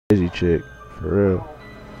Crazy chick, for real.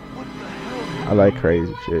 I like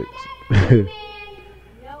crazy chicks. They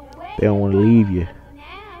don't want to leave you.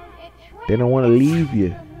 They don't want to leave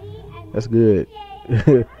you. That's good.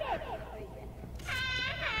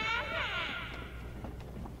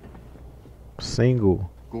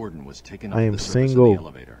 Single. Gordon was taken I am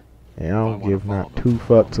single, and I don't give not two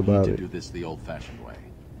fucks about it. Do this the old-fashioned way.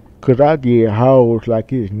 Cause I get hoes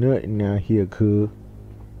like it's nothing out here, cuz.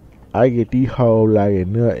 I get these hoes like it's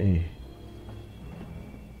nothing.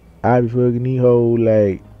 I be fucking these hoes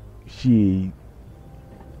like shit.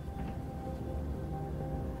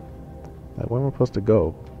 Like, where am I supposed to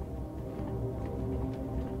go?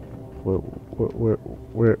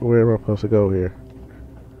 Where am I supposed to go here?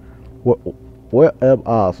 Where am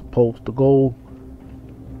I supposed to go?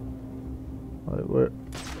 Like, where?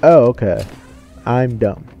 Oh, okay. I'm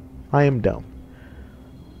dumb. I am dumb.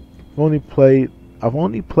 I've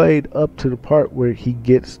only played up to the part where he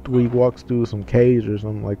walks through some caves or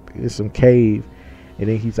something, like it's some cave, and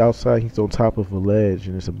then he's outside. He's on top of a ledge,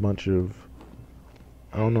 and it's a bunch of,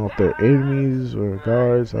 I don't know if they're enemies or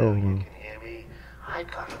guards. I don't know.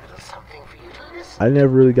 I never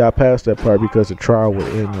really got past that part because the trial would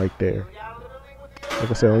end right there.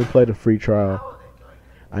 Like I said, I only played a free trial.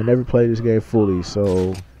 I never played this game fully,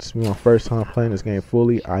 so this is my first time playing this game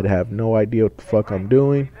fully. I'd have no idea what the fuck I'm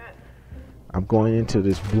doing. I'm going into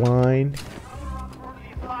this blind.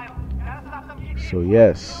 So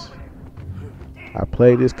yes, I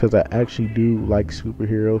play this because I actually do like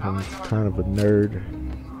superheroes. I'm kind of a nerd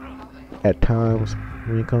at times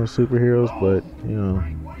when it comes to superheroes, but you know,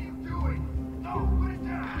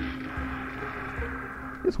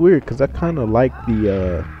 it's weird because I kind of like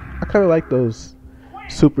those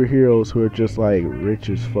superheroes who are just like rich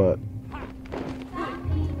as fuck,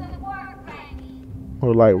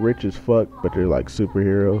 or like rich as fuck, but they're like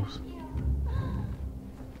superheroes.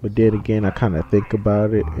 But then again, I kind of think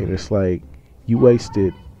about it, and it's like you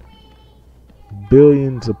wasted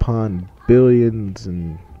billions upon billions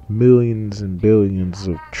and millions and billions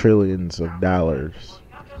of trillions of dollars,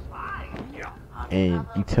 and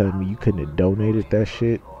you telling me you couldn't have donated that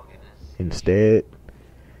shit instead?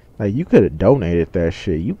 Like, you could have donated that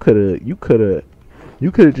shit. You could have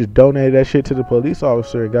just donated that shit to the police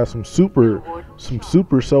officer and got some super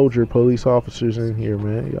soldier police officers in here,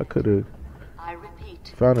 man. Y'all could have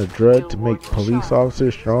found a drug to make police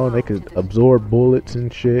officers strong. They could absorb bullets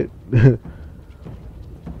and shit. Alright,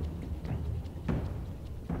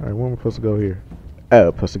 where am I supposed to go here? Oh,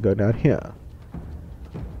 I'm supposed to go down here.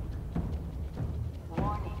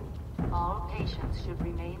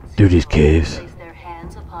 Do these caves.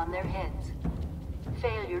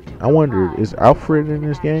 I wonder, is Alfred in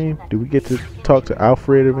this game? Do we get to talk to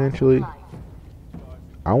Alfred eventually?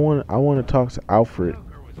 I want to talk to Alfred.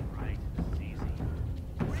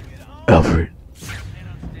 Alfred.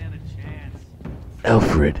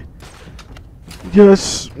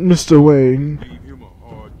 Yes, Mr. Wayne.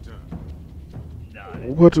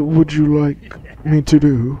 What would you like me to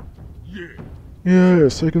do?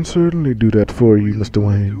 Yes, I can certainly do that for you, Mr.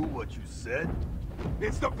 Wayne.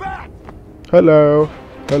 Hello.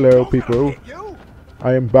 Hello, people.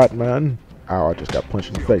 I am Batman. Ow, I just got punched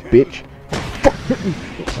in the face, bitch.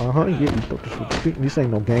 Yeah, this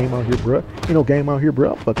ain't no game out here, bruh. Ain't no game out here,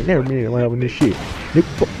 bruh. I fucking never been around with this shit.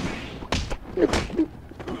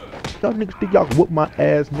 Y'all niggas think y'all can whoop my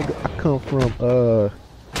ass, nigga. I come from,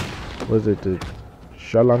 what is it, the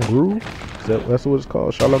Shaolin Groove? That's what it's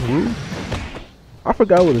called, Shaolin Groove? I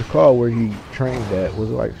forgot what it's called where he trained at. Was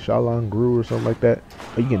it like Shaolin Groove or something like that?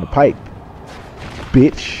 Oh, you getting the pipe,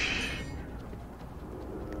 bitch.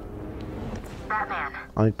 Batman,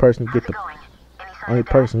 Only person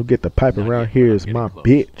who get the pipe around here is my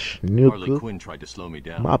bitch, nigga. Quinn tried to slow me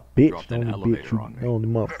down. My bitch, the only bitch who, the only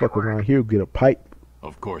motherfucker around here who get a pipe.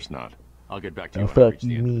 Of course not. I'll get back to you The when I fuck reach the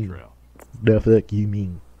you end of the mean? trail. The fuck you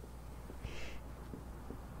mean?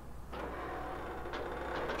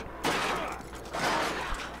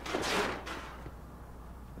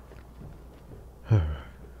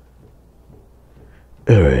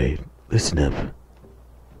 Alright, listen up.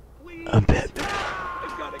 I'm Batman.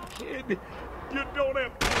 I've got a kid. You don't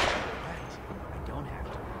have to. I don't have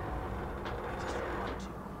to. I just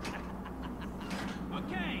want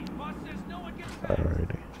to. Okay, boss says no one gets back.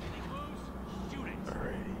 Alrighty. Shoot it.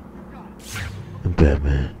 Alrighty. I'm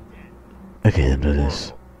Batman. I can handle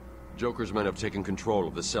this. Joker's men have taken control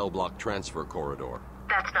of the cell block transfer corridor.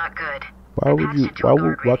 that's not good. Why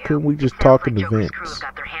couldn't we just talk in the vents?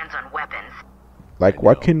 Got their hands on weapons. Like,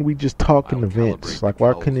 why couldn't we just talk in the vents? Like,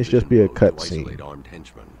 why couldn't this just be a cutscene?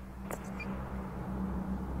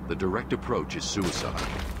 The direct approach is suicide.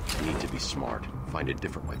 You need to be smart, Find a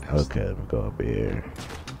different way past Okay, them. let me go up here.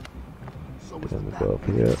 So Let me go up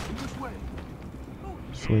here.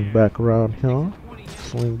 Swing back around here.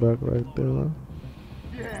 Swing back right there.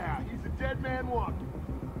 Yeah, he's a dead man walking.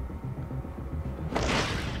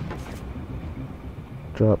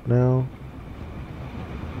 Drop down.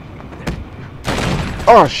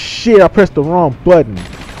 Oh shit, I pressed the wrong button.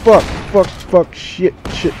 Fuck, shit.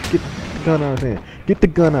 Get the gun out of his hand. Get the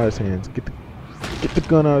gun out of his hands. Get the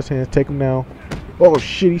gun out of his hands. Take him down. Oh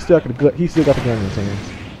shit, he still got the gun in his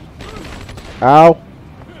hands. Ow.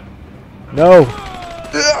 No.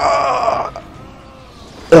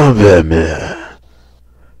 I'm Batman.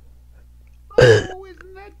 Oh,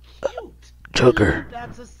 isn't that cute? Joker.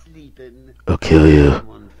 That's a sleeping. I'll kill you.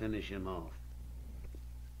 Someone finish him off.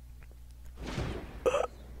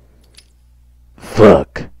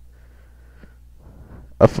 Fuck.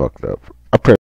 I fucked up. I pressed